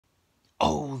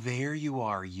Oh, there you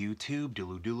are, YouTube.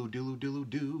 Doodle doodle doodle doodle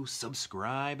do.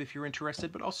 Subscribe if you're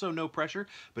interested, but also no pressure.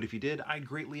 But if you did, I'd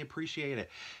greatly appreciate it.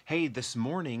 Hey, this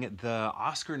morning the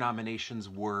Oscar nominations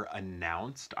were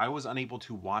announced. I was unable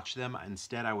to watch them.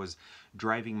 Instead, I was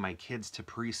driving my kids to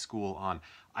preschool on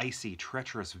icy,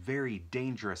 treacherous, very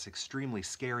dangerous, extremely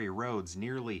scary roads,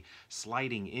 nearly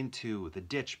sliding into the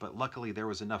ditch. But luckily, there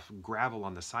was enough gravel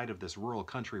on the side of this rural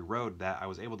country road that I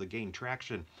was able to gain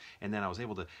traction, and then I was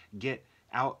able to get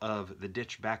out of the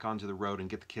ditch back onto the road and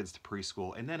get the kids to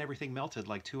preschool, and then everything melted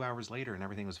like 2 hours later and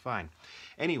everything was fine.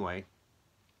 Anyway,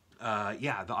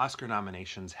 yeah, the Oscar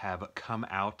nominations have come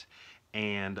out,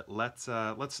 and let's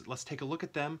take a look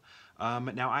at them.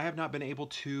 Now, I have not been able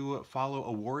to follow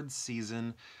awards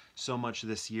season so much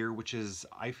this year, which is,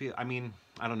 I mean,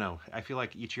 I don't know. I feel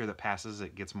like each year that passes,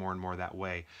 it gets more and more that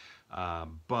way.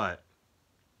 But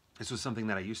this was something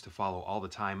that I used to follow all the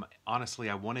time. Honestly,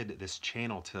 I wanted this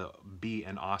channel to be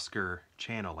an Oscar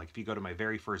channel. Like, if you go to my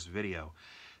very first video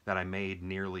that I made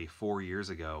nearly 4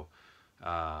 years ago,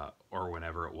 or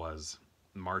whenever it was,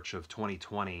 March of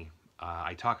 2020,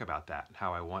 I talk about that,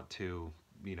 how I want to,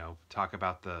 talk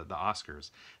about the Oscars.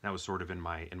 And that was sort of in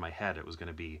my head. It was going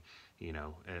to be,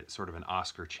 sort of an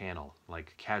Oscar channel,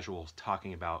 like casual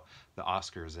talking about the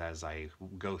Oscars as I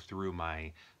go through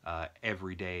my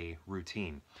everyday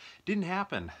routine. Didn't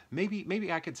happen.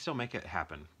 Maybe I could still make it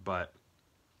happen, but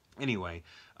anyway,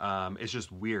 it's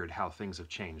just weird how things have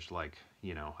changed. Like,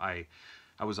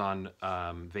 I was on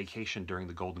vacation during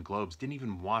the Golden Globes. Didn't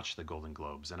even watch the Golden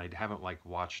Globes, and I haven't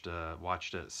watched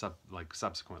it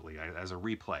subsequently as a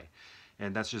replay,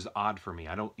 and that's just odd for me.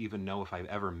 I don't even know if I've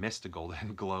ever missed a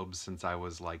Golden Globes since I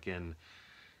was like in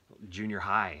junior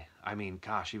high. I mean,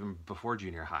 gosh, even before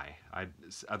junior high,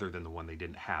 other than the one they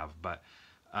didn't have. But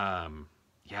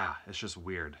yeah, it's just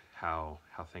weird how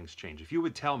things change. If you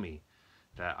would tell me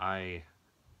that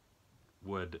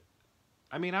would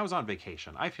I mean, I was on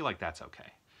vacation. I feel like that's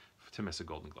okay to miss a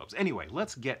Golden Globes. Anyway,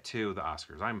 let's get to the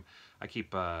Oscars. I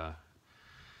keep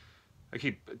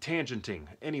tangenting.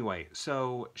 Anyway,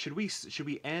 so should we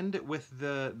end with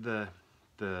the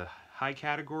high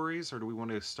categories, or do we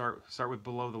want to start with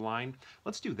below the line?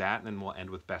 Let's do that, and then we'll end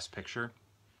with Best Picture.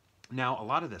 Now, a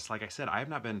lot of this, like I said, I have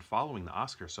not been following the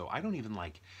Oscars, so I don't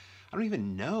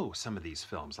even know some of these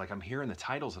films. Like, I'm hearing the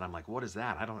titles and I'm like, what is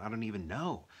that? I don't even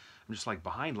know. I'm just like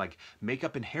behind. Like,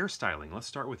 makeup and hairstyling. Let's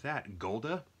start with that.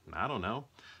 Golda, I don't know.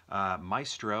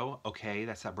 Maestro, okay,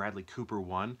 that's that Bradley Cooper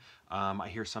one. I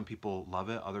hear some people love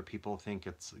it. Other people think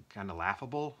it's kind of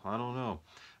laughable. I don't know.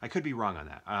 I could be wrong on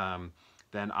that.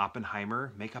 Then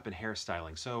Oppenheimer, makeup and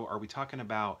hairstyling. So are we talking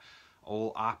about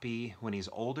old Oppie when he's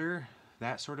older?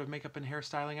 That sort of makeup and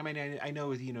hairstyling. I mean, I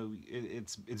know,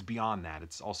 it's beyond that.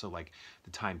 It's also like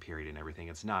the time period and everything.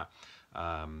 It's not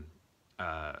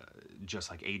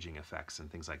just like aging effects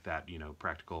and things like that,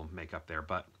 practical makeup there.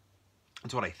 But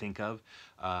that's what I think of.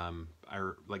 I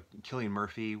like Cillian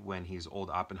Murphy when he's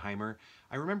old Oppenheimer.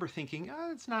 I remember thinking,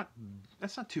 that's not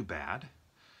too bad.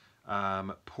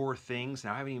 Poor Things.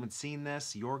 Now, I haven't even seen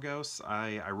this. Yorgos.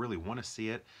 I really want to see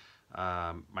it.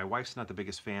 My wife's not the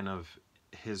biggest fan of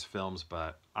his films,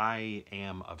 but I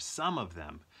am of some of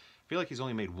them. I feel like he's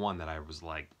only made one that I was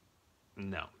like,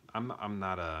 no, I'm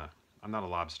not a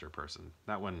lobster person.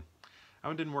 That one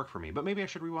didn't work for me. But maybe I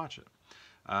should rewatch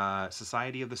it.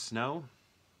 Society of the Snow.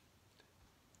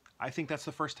 I think that's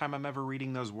the first time I'm ever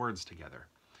reading those words together.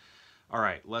 All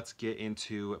right, let's get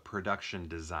into production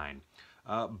design.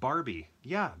 Barbie,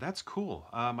 yeah, that's cool.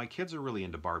 My kids are really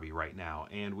into Barbie right now,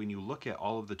 and when you look at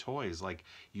all of the toys, like,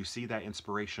 you see that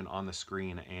inspiration on the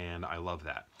screen, and I love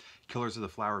that. Killers of the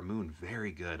Flower Moon,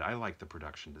 very good. I like the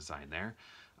production design there.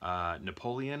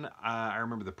 Napoleon, I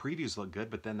remember the previews looked good,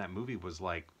 but then that movie was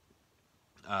like,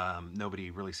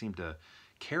 nobody really seemed to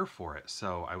care for it,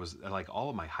 so I was like,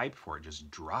 all of my hype for it just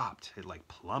dropped. It like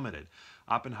plummeted.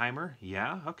 Oppenheimer,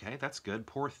 yeah, okay, that's good.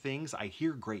 Poor Things, I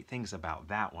hear great things about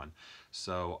that one,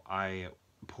 so I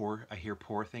hear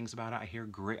poor things about it. I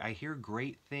hear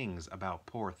great things about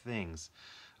Poor Things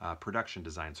production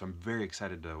design, so I'm very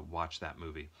excited to watch that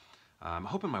movie. I'm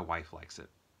hoping my wife likes it,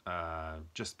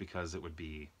 just because it would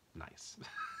be nice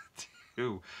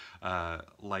to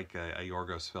like a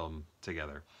Yorgos film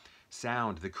together.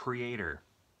 Sound, The Creator.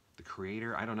 The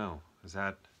Creator, I don't know. Is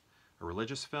that a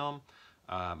religious film?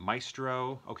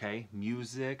 Maestro, okay.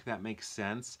 Music, that makes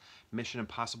sense. Mission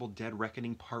Impossible Dead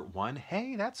Reckoning Part 1.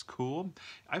 Hey, that's cool.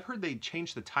 I've heard they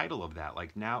changed the title of that.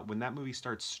 Like, now, when that movie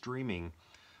starts streaming,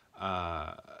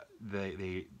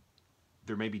 they're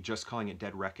maybe just calling it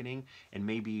Dead Reckoning, and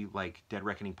maybe like Dead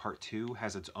Reckoning Part 2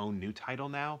 has its own new title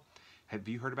now. Have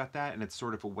you heard about that? And it's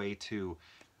sort of a way to,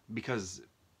 because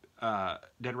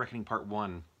Dead Reckoning Part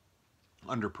 1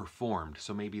 underperformed,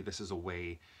 so maybe this is a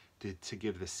way to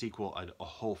give the sequel a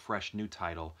whole fresh new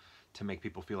title to make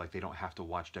people feel like they don't have to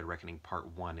watch Dead Reckoning Part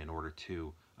 1 in order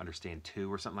to understand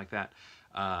 2 or something like that.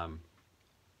 Um,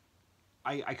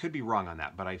 I could be wrong on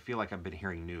that, but I feel like I've been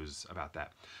hearing news about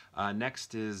that.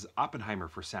 Next is Oppenheimer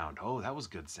for sound. Oh, that was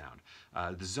good sound.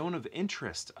 The Zone of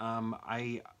Interest.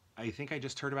 I think I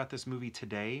just heard about this movie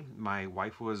today. My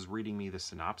wife was reading me the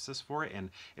synopsis for it, and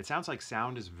it sounds like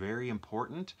sound is very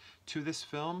important to this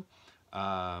film,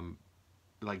 um,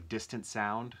 like distant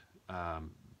sound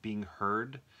being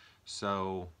heard.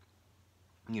 So,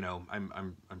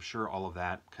 I'm sure all of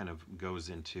that kind of goes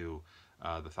into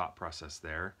the thought process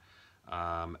there.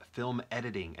 Film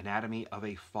editing, Anatomy of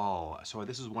a Fall. So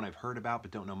this is one I've heard about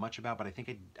but don't know much about, but I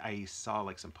think I saw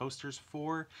like some posters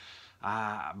for.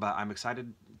 But I'm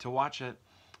excited to watch it.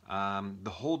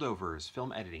 The Holdovers,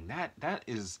 film editing. That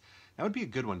would be a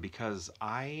good one because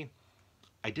I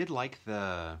did like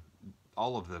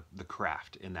all of the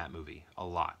craft in that movie a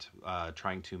lot.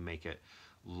 Trying to make it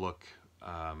look,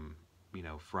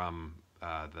 from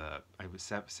the I was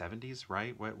 70s,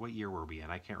 right? What year were we in?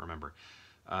 I can't remember.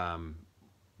 Um,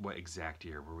 what exact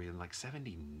year were we in? Like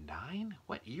 79?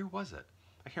 What year was it?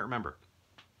 I can't remember.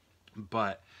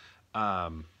 But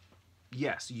um,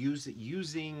 yes,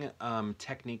 using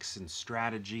techniques and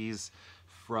strategies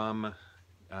from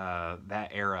that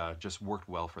era just worked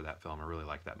well for that film. I really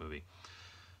like that movie.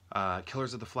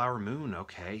 Killers of the Flower Moon.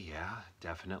 Okay, yeah,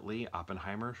 definitely.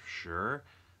 Oppenheimer, sure.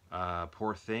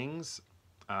 Poor Things.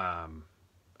 Um,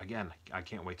 Again, I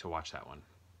can't wait to watch that one.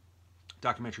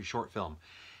 Documentary short film.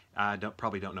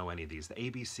 Probably don't know any of these. The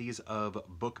ABCs of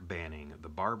Book Banning, The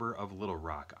Barber of Little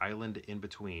Rock, Island in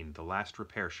Between, The Last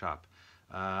Repair Shop.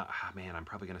 Man, I'm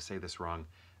probably going to say this wrong.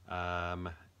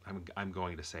 I'm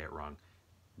going to say it wrong.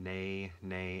 Nay,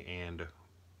 and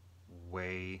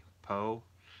Way Po.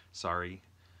 Sorry.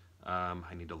 I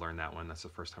need to learn that one. That's the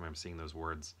first time I'm seeing those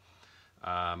words.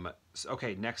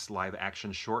 Okay, next live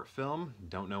action short film.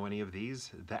 Don't know any of these.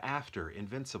 The After,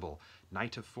 Invincible,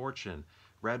 Night of Fortune,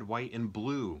 Red, White, and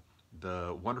Blue,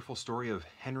 The Wonderful Story of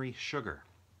Henry Sugar.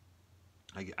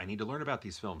 I need to learn about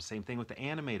these films. Same thing with the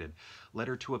animated.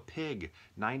 Letter to a Pig,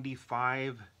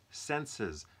 95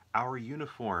 Senses, Our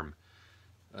Uniform.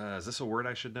 Is this a word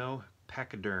I should know?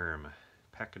 Pachyderm.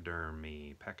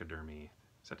 Pachydermy.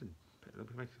 Is that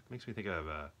makes me think of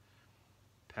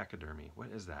pachydermy. What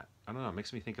is that? I don't know. It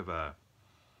makes me think of a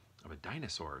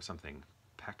dinosaur or something.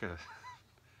 Pachysaurus.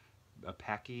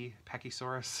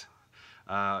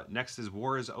 Next is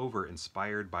War is Over,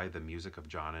 inspired by the music of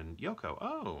John and Yoko.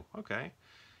 Oh, okay.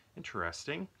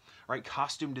 Interesting. All right,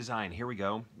 costume design. Here we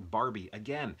go. Barbie.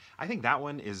 Again, I think that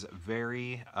one is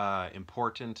very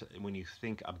important when you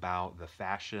think about the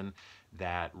fashion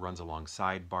that runs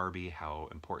alongside Barbie, how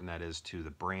important that is to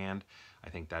the brand. I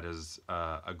think that is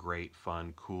a great,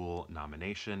 fun, cool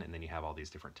nomination. And then you have all these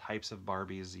different types of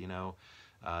Barbies,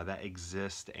 that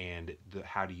exist. And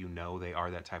how do you know they are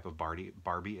that type of Barbie?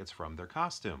 It's from their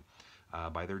costume,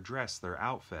 by their dress, their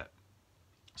outfit.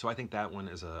 So I think that one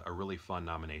is a really fun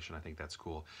nomination. I think that's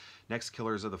cool. Next,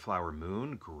 Killers of the Flower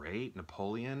Moon. Great.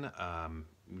 Napoleon.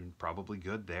 Probably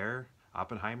good there.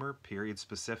 Oppenheimer. Period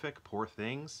specific. Poor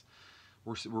Things.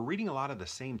 We're reading a lot of the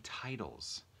same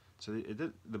titles. So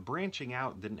the branching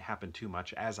out didn't happen too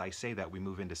much. As I say that, we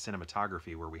move into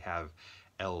cinematography where we have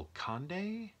El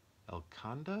Conde? El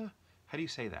Conde? How do you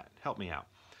say that? Help me out.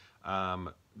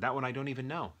 That one I don't even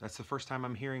know. That's the first time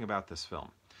I'm hearing about this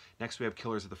film. Next we have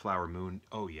Killers of the Flower Moon.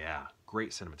 Oh yeah,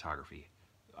 great cinematography.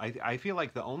 I feel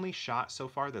like the only shot so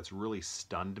far that's really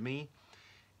stunned me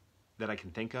that I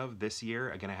can think of this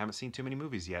year, again, I haven't seen too many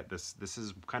movies yet. This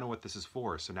is kind of what this is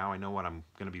for, so now I know what I'm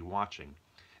going to be watching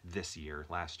this year,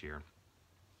 last year.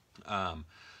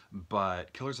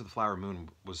 But Killers of the Flower Moon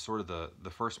was sort of the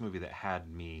first movie that had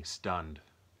me stunned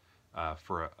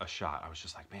for a shot. I was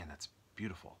just like, man, that's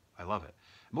beautiful. I love it.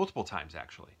 Multiple times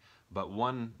actually. But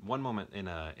one moment in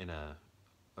a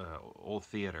old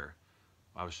theater,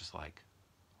 I was just like,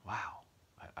 wow,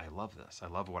 I love this. I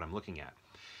love what I'm looking at.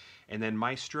 And then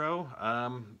Maestro,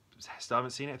 still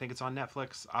haven't seen it. I think it's on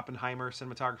Netflix. Oppenheimer,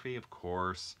 cinematography, of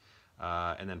course.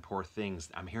 And then Poor Things.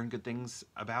 I'm hearing good things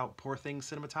about Poor Things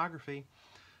cinematography.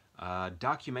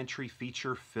 Documentary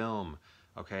feature film.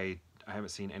 Okay, I haven't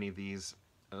seen any of these.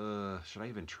 Should I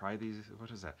even try these?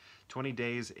 What is that? 20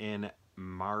 Days in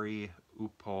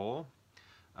Mariupol.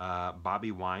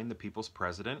 Bobby Wine, The People's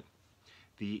President.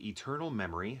 The Eternal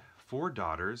Memory. Four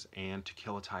Daughters. And To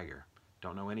Kill a Tiger.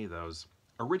 Don't know any of those.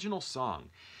 Original song.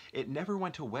 It Never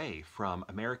Went Away from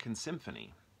American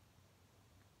Symphony.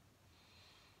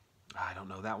 I don't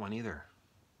know that one either.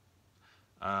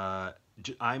 Uh,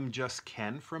 I'm Just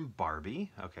Ken from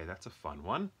Barbie. Okay, that's a fun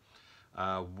one.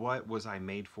 What was I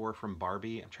made for from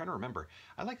Barbie? I'm trying to remember.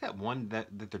 I like that one that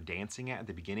they're dancing at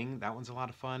the beginning. That one's a lot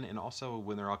of fun. And also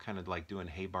when they're all kind of like doing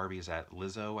Hey Barbies at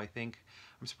Lizzo, I think.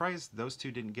 I'm surprised those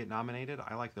two didn't get nominated.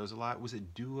 I like those a lot. Was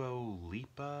it Duo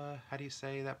Lipa? How do you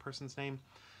say that person's name?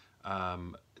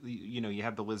 You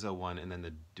have the Lizzo one and then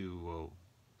the Duo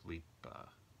Lipa.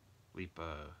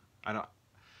 Lipa. I don't.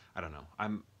 I don't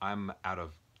know. I'm out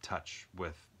of touch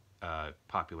with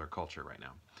popular culture right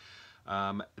now.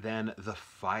 Then The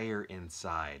Fire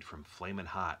Inside from Flamin'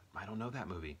 Hot. I don't know that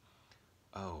movie.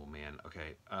 Oh man.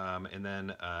 Okay. And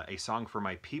then A Song for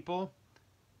My People.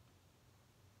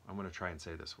 I'm gonna try and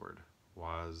say this word.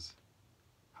 Was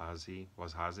Hazi.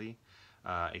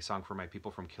 A Song for My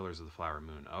People from Killers of the Flower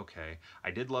Moon. Okay.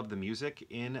 I did love the music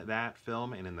in that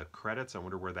film and in the credits. I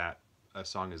wonder where that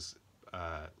song is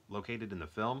located in the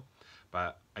film.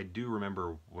 But I do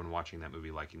remember when watching that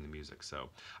movie liking the music. So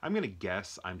I'm going to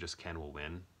guess I'm Just Ken will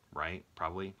win, right?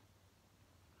 Probably.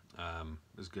 It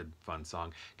was a good, fun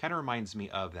song. Kind of reminds me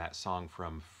of that song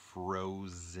from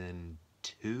Frozen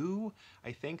 2,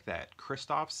 I think, that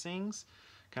Kristoff sings.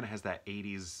 Kind of has that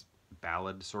 80s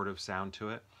ballad sort of sound to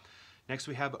it. Next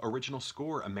we have original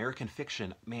score, American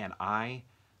Fiction. Man, I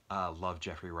love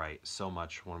Jeffrey Wright so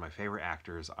much. One of my favorite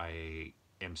actors. I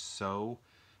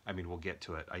mean, we'll get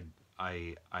to it. I,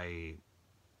 I,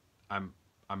 I'm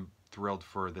thrilled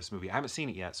for this movie. I haven't seen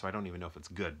it yet, so I don't even know if it's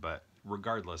good. But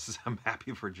regardless, I'm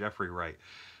happy for Jeffrey Wright.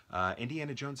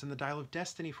 Indiana Jones and the Dial of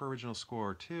Destiny for original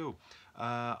score too.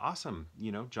 Awesome.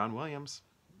 John Williams.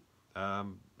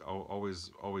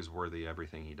 Always worthy of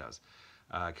everything he does.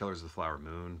 Killers of the Flower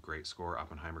Moon, great score.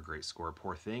 Oppenheimer, great score.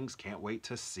 Poor Things, can't wait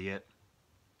to see it.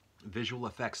 Visual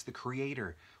effects, The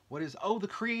Creator. What is? Oh, The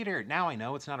Creator. Now I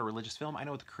know it's not a religious film. I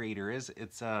know what The Creator is.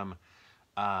 It's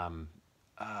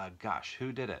gosh,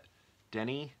 who did it?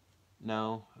 Denny?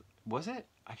 No, was it?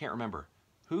 I can't remember.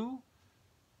 Who?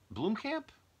 Bloomkamp?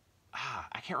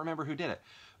 I can't remember who did it.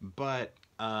 But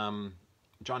John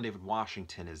David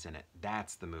Washington is in it.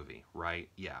 That's the movie, right?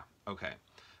 Yeah. Okay.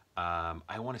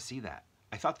 I want to see that.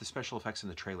 I thought the special effects in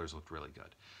the trailers looked really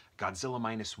good. Godzilla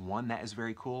Minus One, that is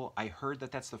very cool. I heard that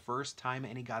that's the first time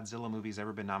any Godzilla movie's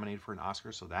ever been nominated for an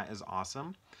Oscar, so that is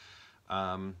awesome.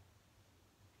 It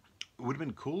would have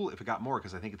been cool if it got more,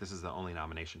 because I think this is the only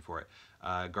nomination for it.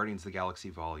 Guardians of the Galaxy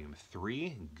Volume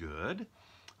 3, good.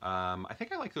 I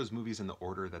think I like those movies in the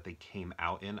order that they came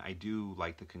out in. I do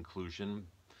like the conclusion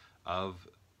of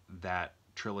that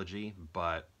trilogy,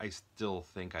 but I still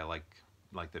think I like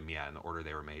them, yeah, in the order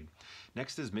they were made.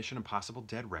 Next is Mission Impossible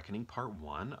Dead Reckoning Part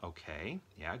 1. Okay,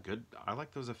 yeah, good. I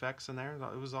like those effects in there.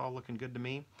 It was all looking good to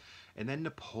me. And then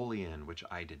Napoleon, which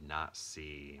I did not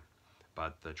see.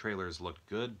 But the trailers looked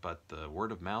good, but the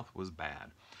word of mouth was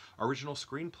bad. Original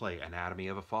screenplay, Anatomy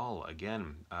of a Fall.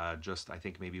 Again, I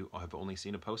think maybe I've only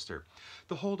seen a poster.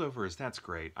 The Holdovers, that's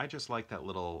great. I just like that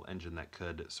little engine that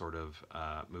could sort of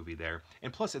movie there.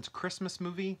 And plus, it's a Christmas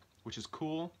movie, which is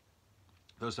cool.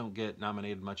 Those don't get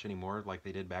nominated much anymore like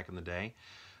they did back in the day.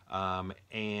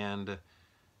 And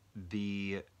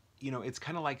it's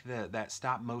kind of like that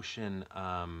stop motion,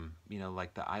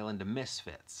 like the Island of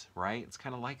Misfits, right? It's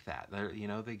kind of like that.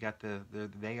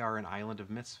 They are an island of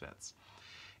misfits.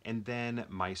 And then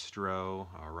Maestro,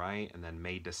 all right, and then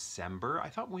May December. I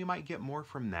thought we might get more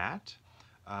from that.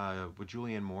 With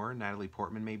Julianne Moore, Natalie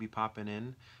Portman maybe popping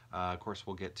in. Of course,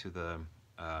 we'll get to the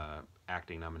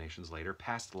acting nominations later.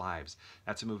 Past Lives.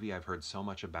 That's a movie I've heard so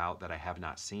much about that I have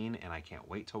not seen, and I can't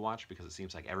wait to watch because it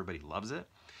seems like everybody loves it.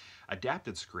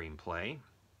 Adapted screenplay.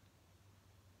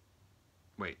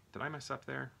 Wait, did I mess up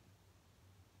there?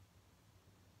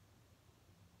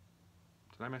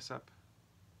 Did I mess up?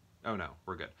 Oh no,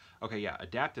 we're good. Okay, yeah,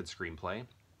 adapted screenplay.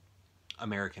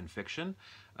 American Fiction.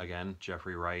 Again,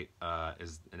 Jeffrey Wright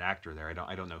is an actor there.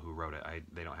 I don't know who wrote it.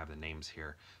 They don't have the names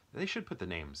here. They should put the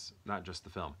names, not just the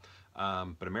film.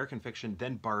 But American Fiction,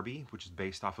 then Barbie, which is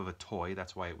based off of a toy.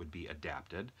 That's why it would be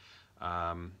adapted.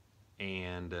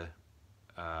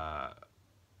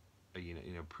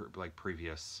 Like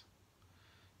previous.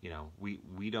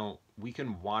 We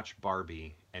can watch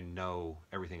Barbie and know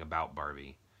everything about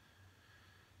Barbie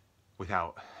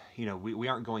without, we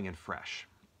aren't going in fresh.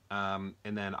 And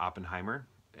then Oppenheimer,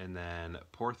 and then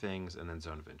Poor Things, and then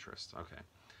Zone of Interest. Okay.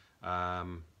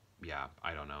 Yeah,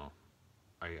 I don't know.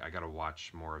 I gotta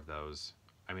watch more of those.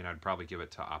 I mean, I'd probably give it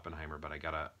to Oppenheimer, but I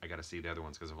gotta see the other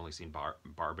ones because I've only seen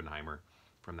Barbenheimer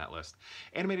from that list.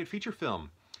 Animated feature film: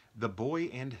 The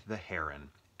Boy and the Heron,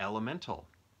 Elemental,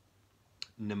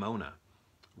 Nimona,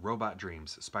 Robot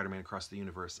Dreams, Spider-Man Across the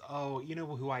Universe. Oh, you know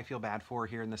who I feel bad for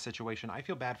here in this situation? I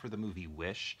feel bad for the movie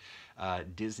Wish,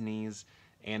 Disney's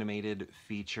animated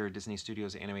feature, Disney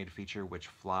Studios animated feature, which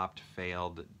flopped,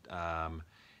 failed,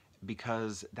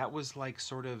 because that was like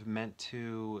sort of meant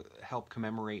to help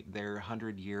commemorate their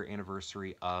 100-year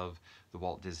anniversary of the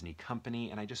Walt Disney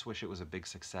Company, and I just wish it was a big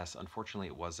success. Unfortunately,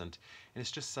 it wasn't, and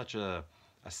it's just such a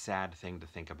sad thing to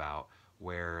think about,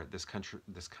 where this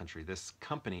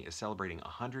company is celebrating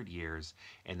 100 years,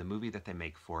 and the movie that they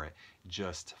make for it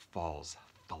just falls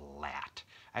flat.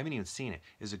 I haven't even seen it.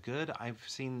 Is it good? I've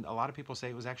seen a lot of people say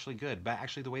it was actually good, but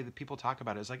actually the way that people talk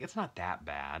about it is like it's not that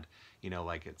bad. You know,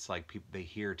 like it's like people, they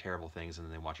hear terrible things and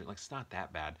then they watch it like it's not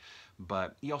that bad.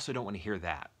 But you also don't want to hear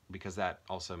that, because that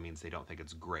also means they don't think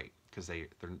it's great, because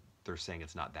they're saying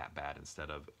it's not that bad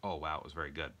instead of, oh wow, it was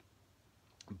very good.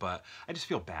 But I just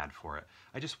feel bad for it.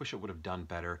 I just wish it would have done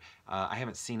better. I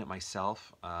haven't seen it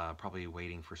myself, probably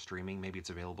waiting for streaming. Maybe it's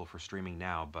available for streaming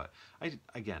now, but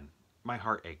again, my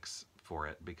heart aches for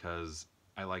it, because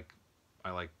I like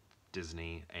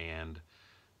Disney, and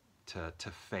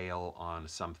to fail on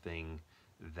something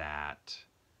that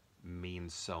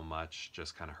means so much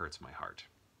just kind of hurts my heart.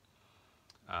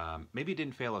 Maybe it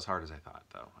didn't fail as hard as I thought,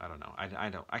 though. I don't know.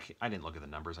 I didn't look at the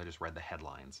numbers. I just read the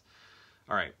headlines.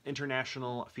 All right,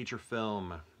 international feature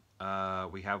film.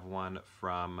 We have one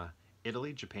from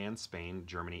Italy, Japan, Spain,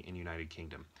 Germany, and United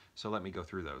Kingdom. So let me go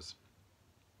through those.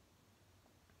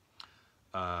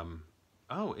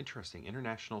 Oh, interesting.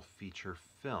 International feature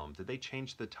film. Did they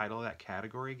change the title of that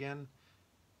category again?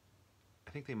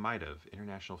 I think they might have.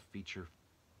 International feature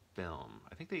film.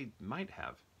 I think they might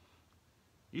have.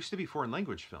 It used to be foreign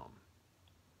language film.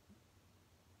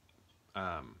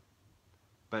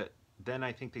 But then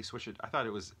I think they switched it. I thought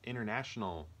it was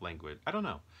international language. I don't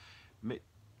know.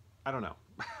 I don't know.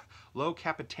 Lo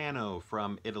Capitano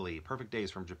from Italy. Perfect Days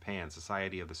from Japan.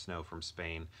 Society of the Snow from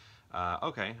Spain.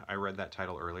 Okay, I read that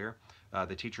title earlier.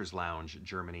 The Teacher's Lounge,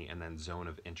 Germany, and then Zone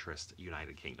of Interest,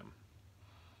 United Kingdom.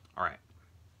 All right.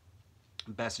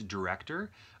 Best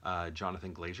Director,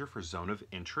 Jonathan Glazer for Zone of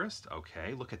Interest.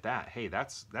 Okay, look at that. Hey,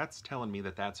 that's telling me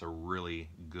that that's a really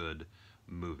good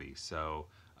movie. So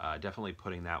definitely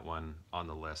putting that one on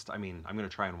the list. I mean, I'm going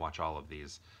to try and watch all of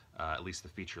these, at least the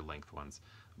feature-length ones,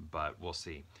 but we'll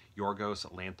see. Yorgos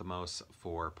Lanthimos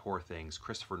for Poor Things,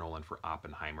 Christopher Nolan for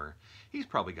Oppenheimer. He's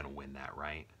probably going to win that,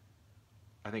 right?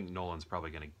 I think Nolan's probably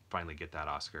going to finally get that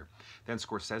Oscar. Then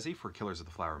Scorsese for Killers of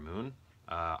the Flower Moon.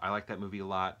 I like that movie a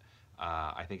lot.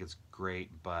 I think it's great,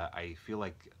 but I feel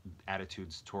like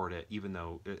attitudes toward it, even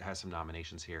though it has some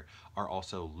nominations here, are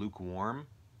also lukewarm.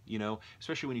 You know,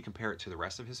 especially when you compare it to the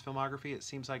rest of his filmography, it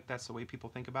seems like that's the way people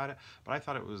think about it. But I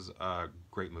thought it was a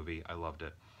great movie. I loved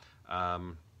it.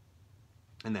 And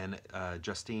then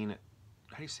Justine,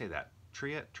 how do you say that?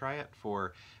 Triet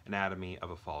for Anatomy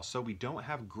of a Fall. So we don't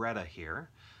have Greta here.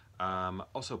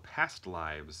 Also, Past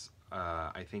Lives.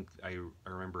 I think I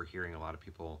remember hearing a lot of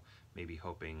people maybe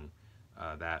hoping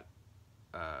that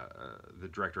the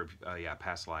director of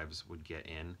Past Lives would get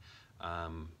in.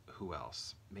 Who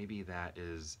else? Maybe that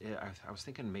is. I was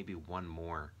thinking maybe one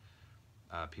more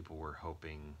people were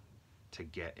hoping to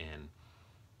get in.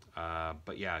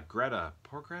 But yeah, Greta.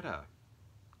 Poor Greta.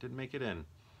 Didn't make it in.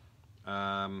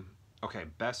 Okay,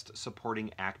 Best Supporting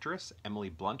Actress, Emily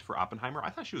Blunt for Oppenheimer. I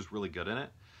thought she was really good in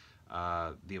it.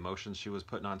 The emotions she was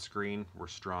putting on screen were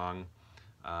strong.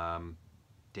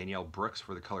 Danielle Brooks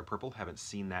for The Color Purple. Haven't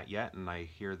seen that yet, and I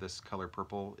hear this Color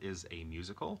Purple is a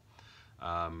musical.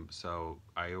 So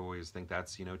I always think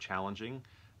that's, challenging.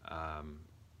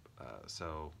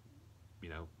 So,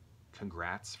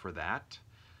 congrats for that.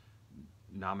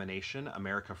 Nomination,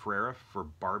 America Ferrera for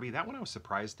Barbie. That one I was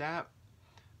surprised at,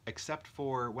 except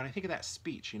for when I think of that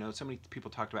speech. So many people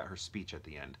talked about her speech at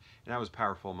the end, and that was a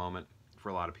powerful moment for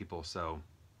a lot of people, so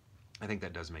I think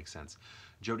that does make sense.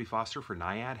 Jodie Foster for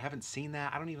Nyad. Haven't seen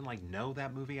that. I don't even know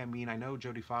that movie. I mean, I know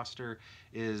Jodie Foster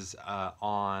is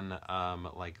on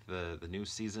the new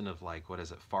season of what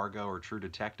is it, Fargo or True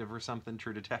Detective or something,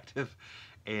 True Detective,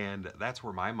 and that's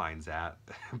where my mind's at.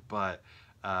 But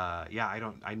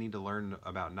yeah, I need to learn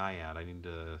about Nyad. I need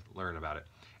to learn about it.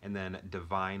 And then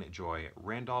Divine Joy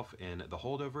Randolph in The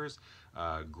Holdovers.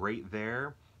 Great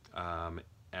there.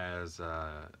 As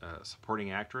a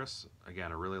supporting actress.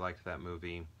 Again, I really liked that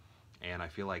movie, and I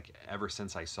feel like ever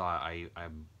since I saw it,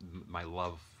 my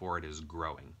love for it is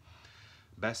growing.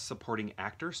 Best Supporting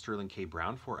Actor, Sterling K.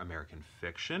 Brown for American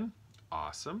Fiction.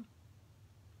 Awesome.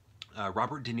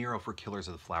 Robert De Niro for Killers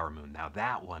of the Flower Moon. Now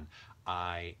that one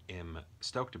I am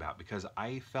stoked about, because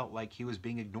I felt like he was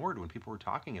being ignored when people were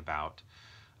talking about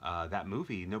that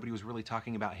movie, nobody was really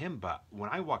talking about him. But when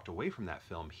I walked away from that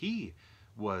film, he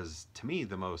was, to me,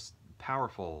 the most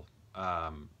powerful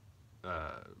um,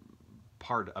 uh,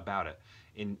 part about it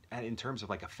in terms of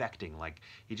like affecting. Like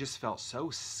he just felt so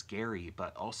scary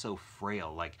but also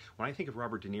frail. Like when I think of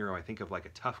Robert De Niro, I think of like a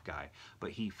tough guy,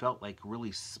 but he felt like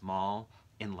really small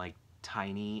and like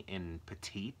tiny and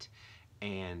petite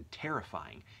and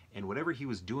terrifying. And whatever he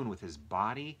was doing with his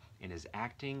body and his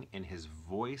acting and his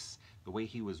voice, the way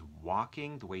he was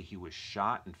walking, the way he was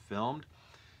shot and filmed,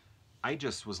 I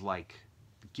just was like,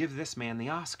 give this man the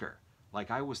Oscar.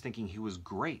 Like I was thinking he was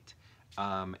great.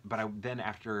 But then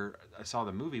after I saw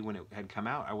the movie when it had come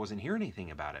out, I wasn't hearing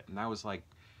anything about it, and I was like,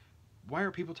 why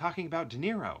are people talking about De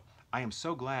Niro? I am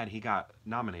so glad he got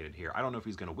nominated here. I don't know if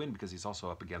he's going to win because he's also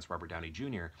up against Robert Downey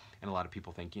Jr. and a lot of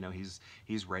people think, you know, he's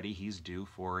ready, he's due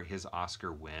for his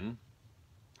Oscar win.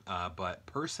 But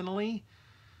personally,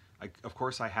 of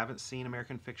course, I haven't seen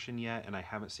American Fiction yet, and I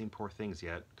haven't seen Poor Things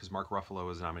yet because Mark Ruffalo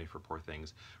was nominated for Poor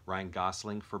Things. Ryan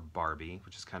Gosling for Barbie,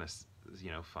 which is kind of,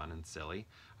 you know, fun and silly.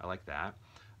 I like that.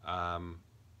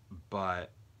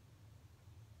 But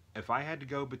if I had to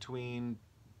go between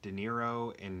De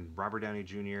Niro and Robert Downey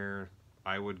Jr.,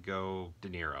 I would go De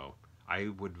Niro. I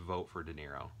would vote for De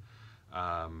Niro.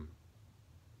 Um,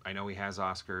 I know he has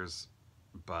Oscars,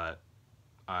 but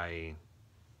I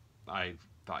I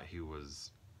thought he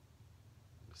was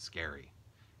scary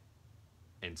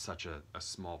and such a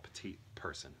small petite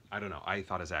person. I don't know. I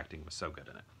thought his acting was so good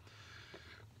in it.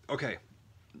 Okay,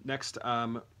 next.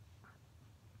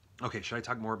 Okay, should I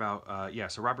talk more about? Yeah,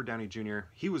 so Robert Downey Jr.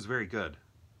 He was very good.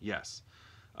 Yes,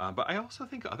 but I also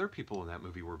think other people in that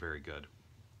movie were very good,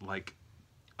 like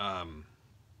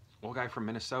old guy from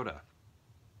Minnesota.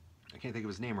 I can't think of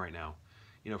his name right now.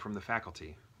 You know, from The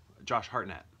Faculty, Josh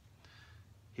Hartnett.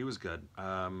 He was good.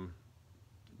 Albert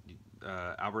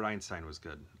Einstein was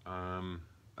good. I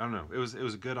don't know. It was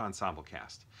a good ensemble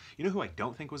cast. You know who I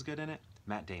don't think was good in it?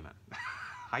 Matt Damon.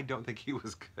 I don't think he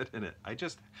was good in it. I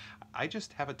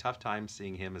just have a tough time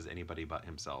seeing him as anybody but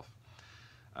himself.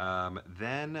 Yeah,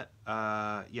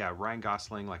 Ryan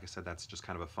Gosling. Like I said, that's just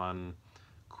kind of a fun,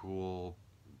 cool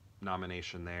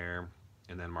nomination there.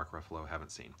 And then Mark Ruffalo,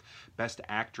 haven't seen. Best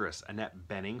Actress, Annette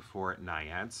Bening for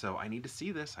Naiad. So I need to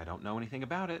see this. I don't know anything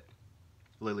about it.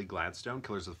 Lily Gladstone,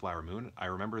 Killers of the Flower Moon. I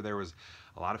remember there was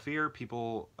a lot of fear.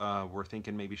 People were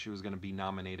thinking maybe she was going to be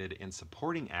nominated in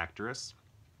Supporting Actress,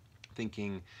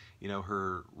 thinking, you know,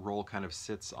 her role kind of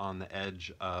sits on the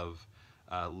edge of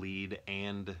lead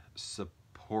and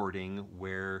supporting.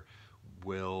 Where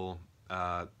will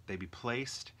they be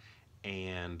placed?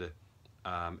 And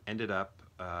ended up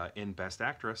in Best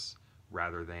Actress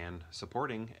rather than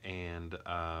supporting. And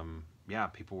yeah,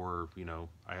 people were, you know,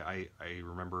 I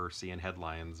remember seeing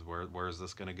headlines, where is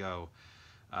this going to go?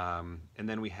 And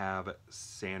then we have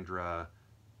Sandra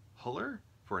Huller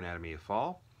for Anatomy of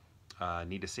Fall.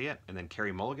 Need to see it. And then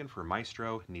Carey Mulligan for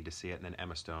Maestro, need to see it. And then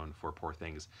Emma Stone for Poor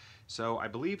Things. So I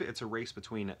believe it's a race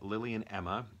between Lily and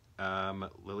Emma.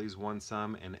 Lily's won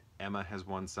some and Emma has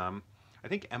won some. I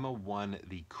think Emma won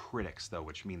the critics, though,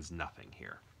 which means nothing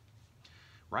here.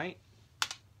 Right?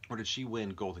 Or did she win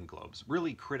Golden Globes?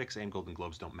 Really, critics and Golden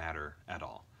Globes don't matter at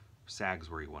all. SAG's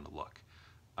where you want to look.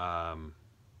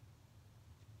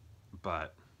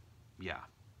 But, yeah.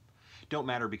 Don't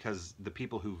matter because the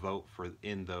people who vote for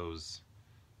in those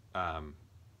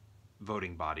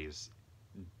voting bodies,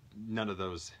 none of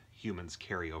those humans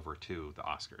carry over to the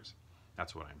Oscars.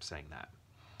 That's what I'm saying that.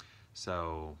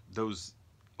 So those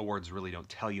awards really don't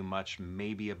tell you much,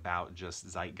 maybe about just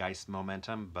zeitgeist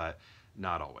momentum, but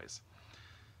not always.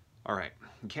 All right,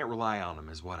 you can't rely on them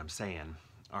is what I'm saying.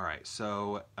 All right,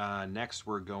 so next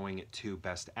we're going to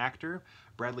Best Actor.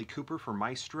 Bradley Cooper for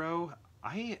Maestro.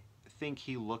 I think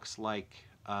he looks like,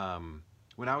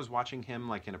 when I was watching him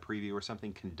like in a preview or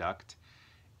something conduct,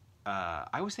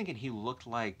 I was thinking he looked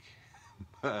like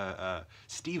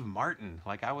Steve Martin.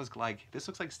 Like I was like, this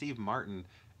looks like Steve Martin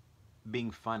being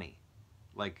funny,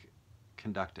 like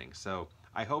conducting. So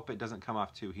I hope it doesn't come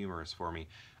off too humorous for me.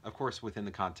 Of course, within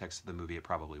the context of the movie, it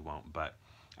probably won't, but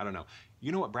I don't know.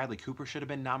 You know what Bradley Cooper should have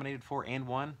been nominated for and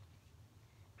won?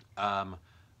 A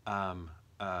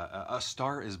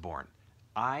Star is Born.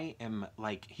 I am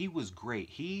like, he was great.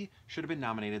 He should have been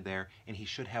nominated there, and he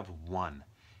should have won.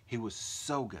 He was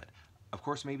so good. Of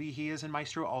course, maybe he is in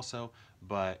Maestro also,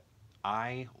 but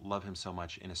I love him so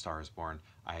much in A Star is Born.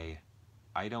 I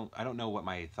don't know what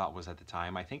my thought was at the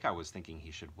time. I think I was thinking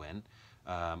he should win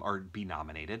or be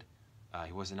nominated.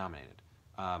 He wasn't nominated,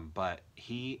 but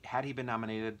had he been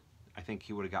nominated, I think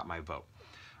he would have got my vote.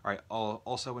 All right,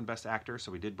 also in Best Actor,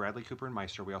 so we did Bradley Cooper and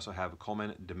Meister. We also have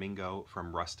Coleman Domingo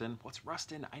from Rustin. What's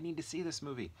Rustin? I need to see this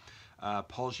movie.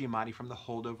 Paul Giamatti from The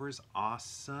Holdovers.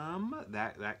 Awesome.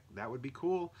 That would be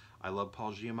cool. I love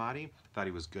Paul Giamatti. Thought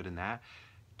he was good in that.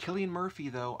 Cillian Murphy,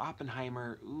 though,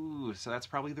 Oppenheimer. Ooh, so that's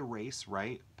probably the race,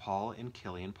 right? Paul and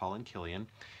Cillian.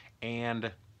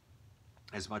 And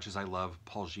as much as I love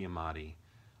Paul Giamatti,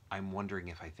 I'm wondering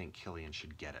if I think Cillian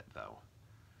should get it, though.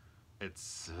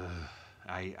 It's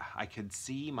I could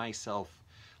see myself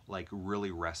like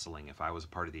really wrestling if I was a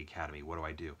part of the Academy. What do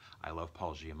I do? I love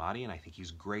Paul Giamatti and I think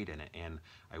he's great in it, and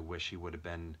I wish he would have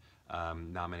been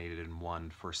nominated and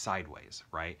won for Sideways,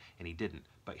 right? And he didn't.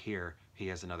 But here he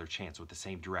has another chance with the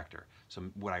same director. So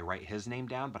would I write his name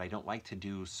down? But I don't like to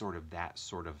do sort of that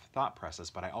sort of thought process.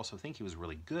 But I also think he was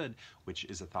really good, which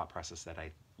is a thought process that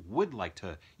I would like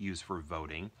to use for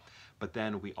voting. But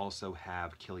then we also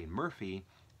have Cillian Murphy,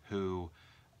 who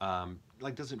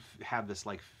like doesn't have this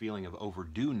like feeling of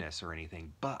overdueness or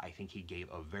anything, but I think he gave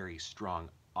a very strong,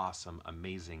 awesome,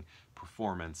 amazing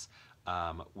performance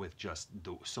with just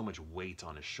so much weight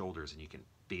on his shoulders, and you can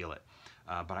feel it.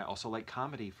 But I also like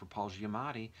comedy for Paul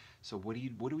Giamatti. So what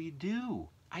do we do?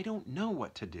 I don't know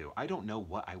what to do. I don't know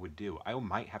what I would do. I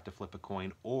might have to flip a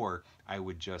coin, or I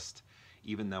would just,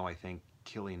 even though I think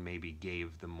Cillian maybe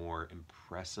gave the more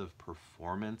impressive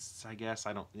performance, I guess.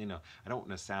 I don't want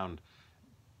to sound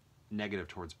negative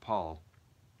towards Paul,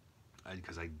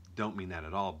 because I don't mean that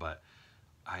at all, but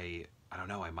I don't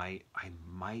know, I might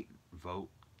vote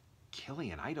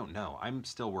Cillian. I don't know. I'm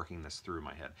still working this through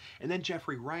my head. And then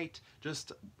Jeffrey Wright,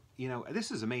 just,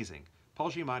 this is amazing.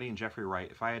 Paul Giamatti and Jeffrey Wright,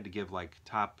 if I had to give like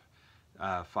top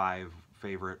 5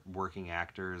 favorite working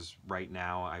actors right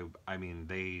now, I mean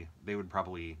they would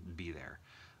probably be there.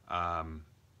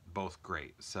 Both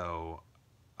great. So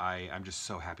I'm just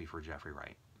so happy for Jeffrey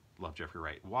Wright. Love Jeffrey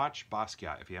Wright. Watch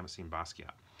Basquiat if you haven't seen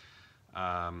Basquiat.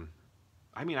 I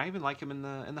mean, I even like him in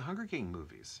the Hunger Games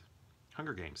movies.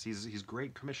 Hunger Games. He's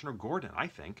great. Commissioner Gordon. I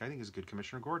think he's a good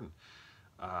Commissioner Gordon.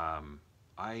 What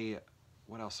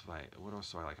else do I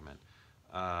like him in?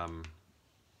 I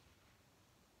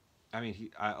mean,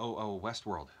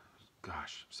 Westworld.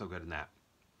 Gosh, so good in that.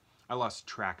 I lost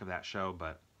track of that show,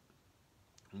 but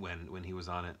when he was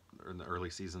on it in the early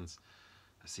seasons,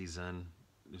 it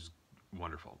was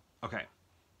wonderful. Okay,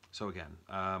 so again,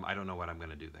 I don't know what I'm going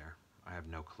to do there. I have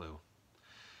no clue.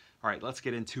 All right, let's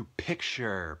get into Best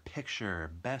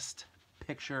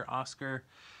Picture Oscar.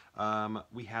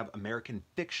 We have American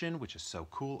Fiction, which is so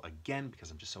cool, again,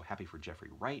 because I'm just so happy for Jeffrey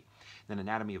Wright. Then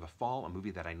Anatomy of a Fall, a movie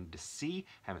that I need to see.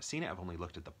 Haven't seen it. I've only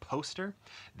looked at the poster.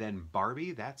 Then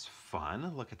Barbie, that's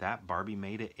fun. Look at that. Barbie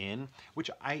made it in,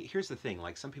 which here's the thing.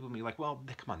 Like, some people may be like, well,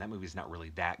 come on, that movie's not really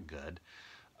that good.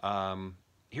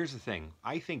 Here's the thing.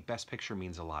 I think Best Picture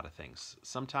means a lot of things.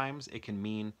 Sometimes it can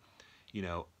mean,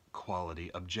 quality,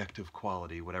 objective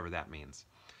quality, whatever that means.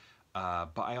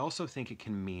 But I also think it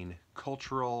can mean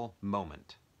cultural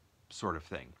moment, sort of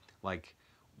thing. Like,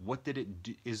 what did it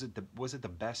do? Was it the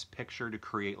best picture to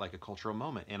create like a cultural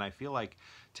moment? And I feel like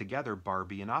together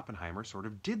Barbie and Oppenheimer sort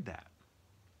of did that.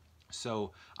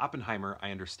 So Oppenheimer,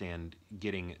 I understand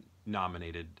getting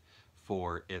nominated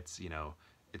for its,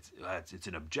 it's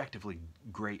an objectively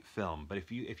great film. But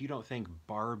if you don't think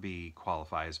Barbie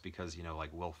qualifies because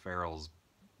like Will Ferrell's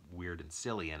weird and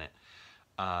silly in it,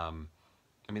 I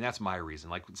mean, that's my reason.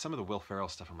 Like some of the Will Ferrell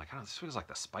stuff, I'm like, oh, this feels like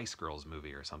the Spice Girls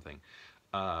movie or something.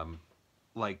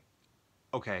 Like,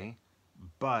 okay,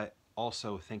 but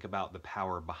also think about the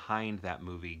power behind that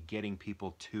movie, getting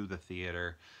people to the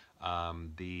theater,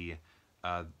 the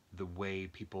way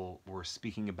people were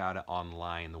speaking about it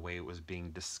online, the way it was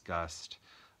being discussed.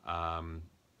 I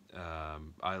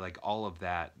like all of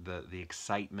that, the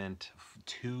excitement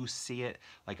to see it.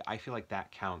 Like, I feel like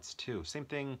that counts too. Same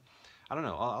thing. I don't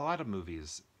know. A lot of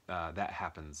movies that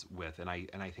happens with, and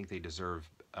I think they deserve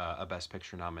a Best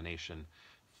Picture nomination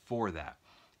for that.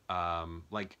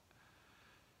 Like,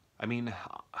 I mean,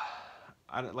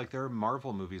 like there are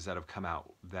Marvel movies that have come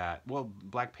out that, well,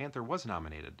 Black Panther was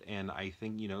nominated, and I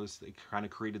think it kind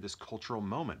of created this cultural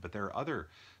moment. But there are other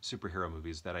superhero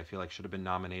movies that I feel like should have been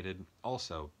nominated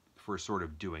also for sort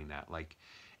of doing that, like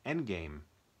Endgame,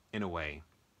 in a way.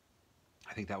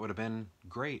 I think that would have been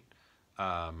great.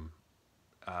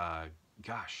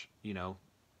 Gosh, The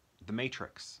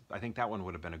Matrix. I think that one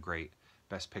would have been a great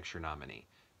Best Picture nominee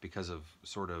because of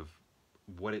sort of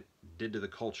what it did to the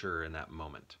culture in that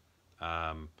moment.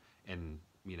 And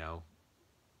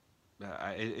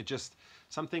it just,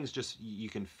 some things just, you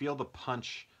can feel the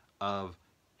punch of,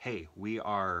 hey, we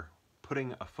are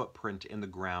putting a footprint in the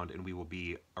ground and we will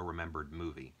be a remembered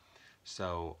movie.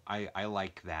 So I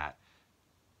like that.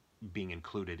 being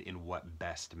included in what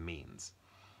best means.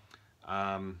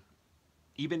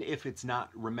 Even if it's not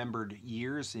remembered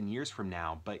years and years from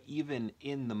now, but even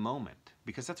in the moment,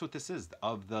 because that's what this is,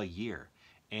 of the year.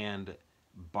 And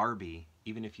Barbie,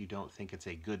 even if you don't think it's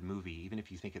a good movie, even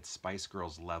if you think it's Spice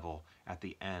Girls level at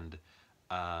the end,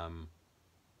 um,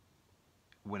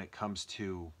 when it comes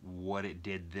to what it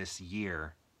did this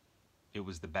year, it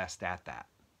was the best at that,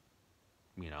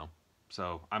 you know?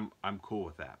 So I'm cool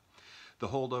with that. The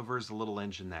Holdovers, The Little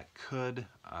Engine That Could,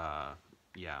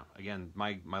 yeah, again,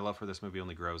 my love for this movie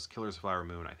only grows. Killers of the Flower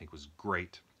Moon, I think, was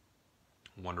great.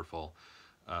 Wonderful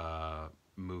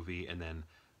movie. And then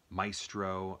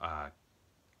Maestro,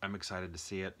 I'm excited to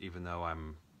see it, even though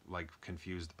I'm, like,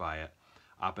 confused by it.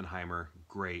 Oppenheimer,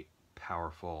 great,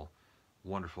 powerful,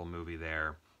 wonderful movie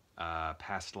there.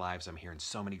 Past Lives, I'm hearing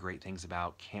so many great things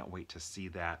about. Can't wait to see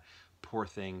that. Poor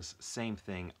Things, same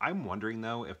thing. I'm wondering,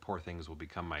 though, if Poor Things will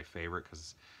become my favorite,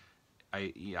 because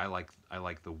I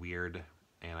like the weird,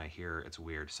 and I hear it's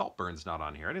weird. Saltburn's not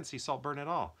on here. I didn't see Saltburn at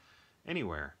all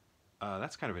anywhere.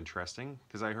 That's kind of interesting,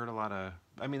 because I heard a lot of.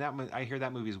 I mean, I hear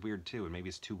that movie's weird too, and maybe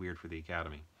it's too weird for the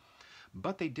Academy.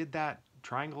 But they did that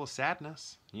Triangle of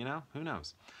Sadness. You know, who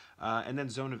knows? And then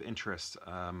Zone of Interest.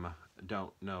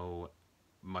 Don't know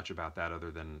much about that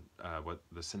other than what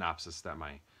the synopsis that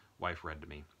my wife read to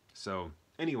me. So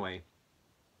anyway,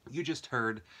 you just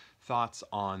heard thoughts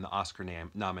on the Oscar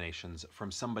nominations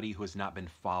from somebody who has not been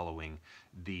following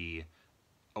the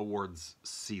awards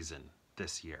season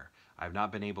this year. I've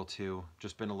not been able to,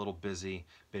 just been a little busy.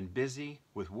 Been busy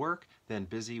with work, then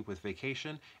busy with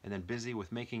vacation, and then busy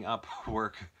with making up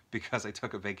work because I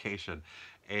took a vacation.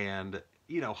 And,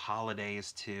 you know,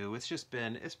 holidays too. It's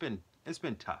been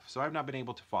tough. So I've not been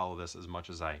able to follow this as much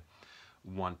as I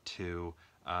want to,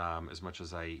 as much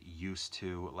as I used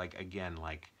to. Like, again,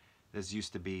 like, this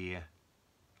used to be,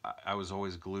 I was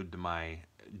always glued to my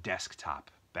desktop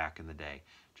back in the day,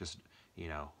 just, you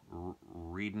know,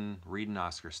 reading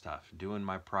Oscar stuff, doing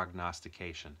my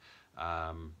prognostication,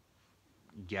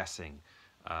 guessing.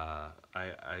 I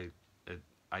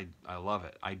love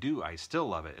it. I still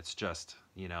love it. It's just,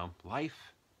 you know,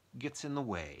 life gets in the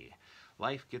way.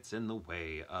 Life gets in the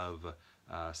way of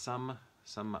some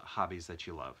hobbies that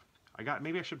you love.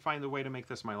 Maybe I should find a way to make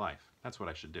this my life. That's what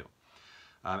I should do.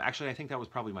 Actually, I think that was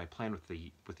probably my plan with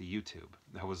the YouTube.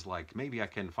 I was like, maybe I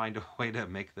can find a way to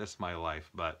make this my life,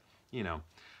 but, you know,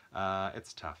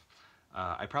 it's tough.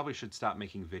 I probably should stop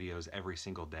making videos every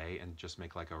single day and just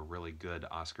make like a really good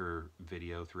Oscar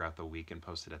video throughout the week and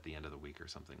post it at the end of the week or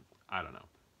something. I don't know.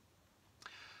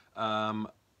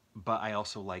 But I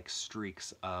also like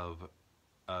streaks of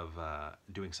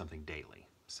doing something daily.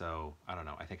 So I don't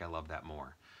know. I think I love that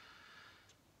more.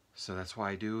 So that's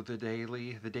why I do the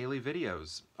daily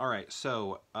videos. All right.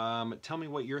 So tell me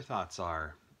what your thoughts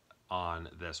are on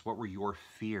this. What were your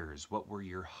fears? What were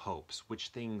your hopes? Which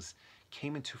things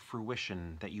came into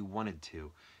fruition that you wanted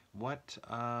to? What's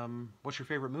your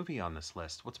favorite movie on this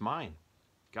list? What's mine?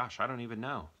 Gosh, I don't even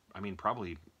know. I mean,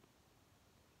 probably.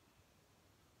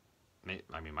 It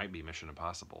might be Mission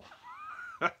Impossible.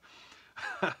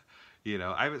 You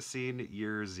know, I haven't seen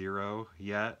Year Zero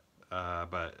yet,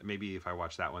 but maybe if I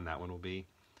watch that one will be.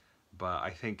 But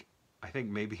I think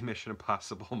maybe Mission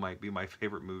Impossible might be my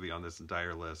favorite movie on this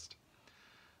entire list.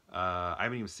 I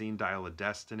haven't even seen Dial of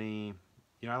Destiny.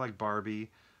 You know, I like Barbie.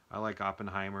 I like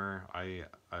Oppenheimer. I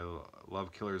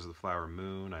love Killers of the Flower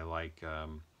Moon. I like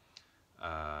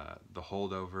The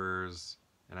Holdovers.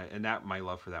 And that my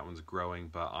love for that one's growing,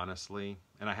 but honestly,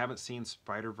 and I haven't seen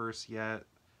Spider-Verse yet.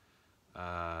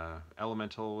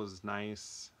 Elemental was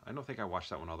nice. I don't think I watched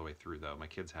that one all the way through though. My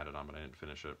kids had it on, but I didn't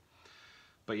finish it.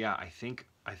 But yeah, I think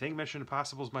Mission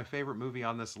Impossible is my favorite movie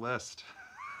on this list.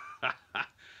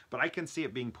 But I can see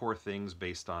it being Poor Things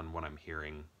based on what I'm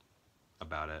hearing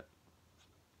about it.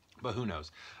 But who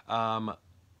knows?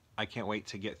 I can't wait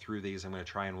to get through these. I'm going to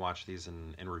try and watch these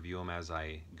and review them as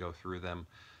I go through them.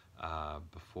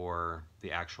 Before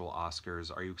the actual Oscars.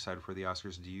 Are you excited for the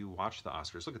Oscars? Do you watch the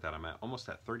Oscars? Look at that. I'm almost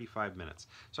at 35 minutes.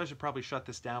 So I should probably shut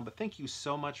this down. But thank you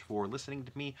so much for listening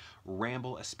to me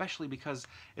ramble, especially because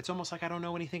it's almost like I don't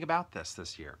know anything about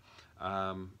this year.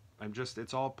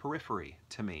 It's all periphery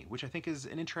to me, which I think is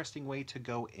an interesting way to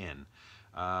go in.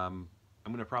 I'm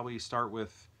going to probably start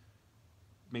with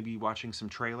maybe watching some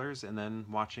trailers and then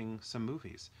watching some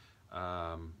movies.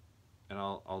 And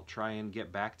I'll try and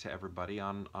get back to everybody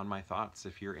on my thoughts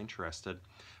if you're interested.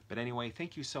 But anyway,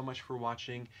 thank you so much for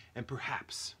watching, and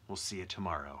perhaps we'll see you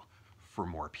tomorrow for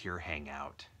more Pure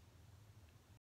Hangout.